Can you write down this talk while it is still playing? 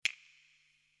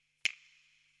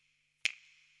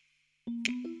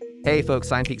Hey folks,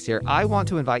 Seinfeld here. I want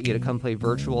to invite you to come play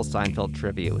virtual Seinfeld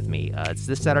trivia with me. It's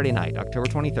this Saturday night, October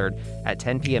 23rd at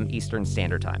 10 p.m. Eastern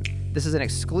Standard Time. This is an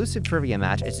exclusive trivia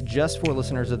match. It's just for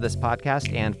listeners of this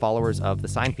podcast and followers of the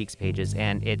Seinfeld pages,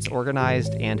 and it's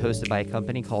organized and hosted by a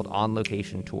company called On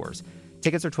Location Tours.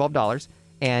 Tickets are $12,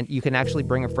 and you can actually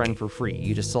bring a friend for free.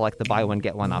 You just select the buy one,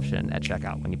 get one option at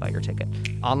checkout when you buy your ticket.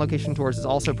 On Location Tours is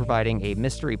also providing a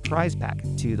mystery prize pack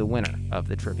to the winner of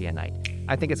the trivia night.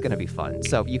 I think it's going to be fun.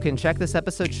 So you can check this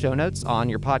episode's show notes on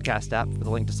your podcast app for the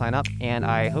link to sign up, and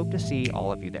I hope to see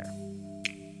all of you there.